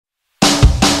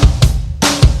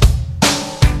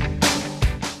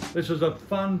This is a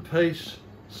fun piece,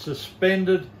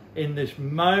 suspended in this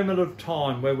moment of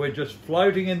time where we're just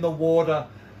floating in the water,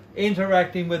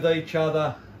 interacting with each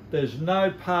other. There's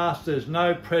no past, there's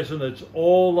no present, it's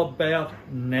all about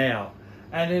now.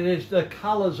 And it is the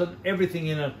colours and everything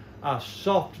in it are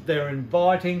soft, they're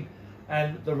inviting,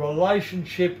 and the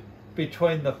relationship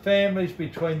between the families,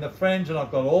 between the friends, and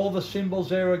I've got all the symbols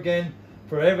there again,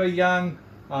 forever young,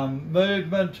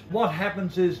 movement. What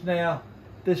happens is now,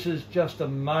 this is just a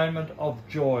moment of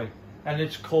joy, and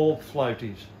it's called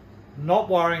Floaties. Not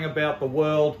worrying about the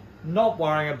world, not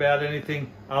worrying about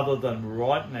anything other than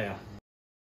right now.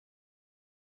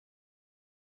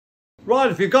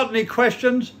 Right, if you've got any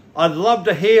questions, I'd love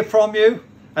to hear from you.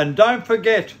 And don't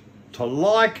forget to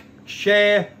like,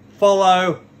 share,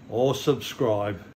 follow or subscribe.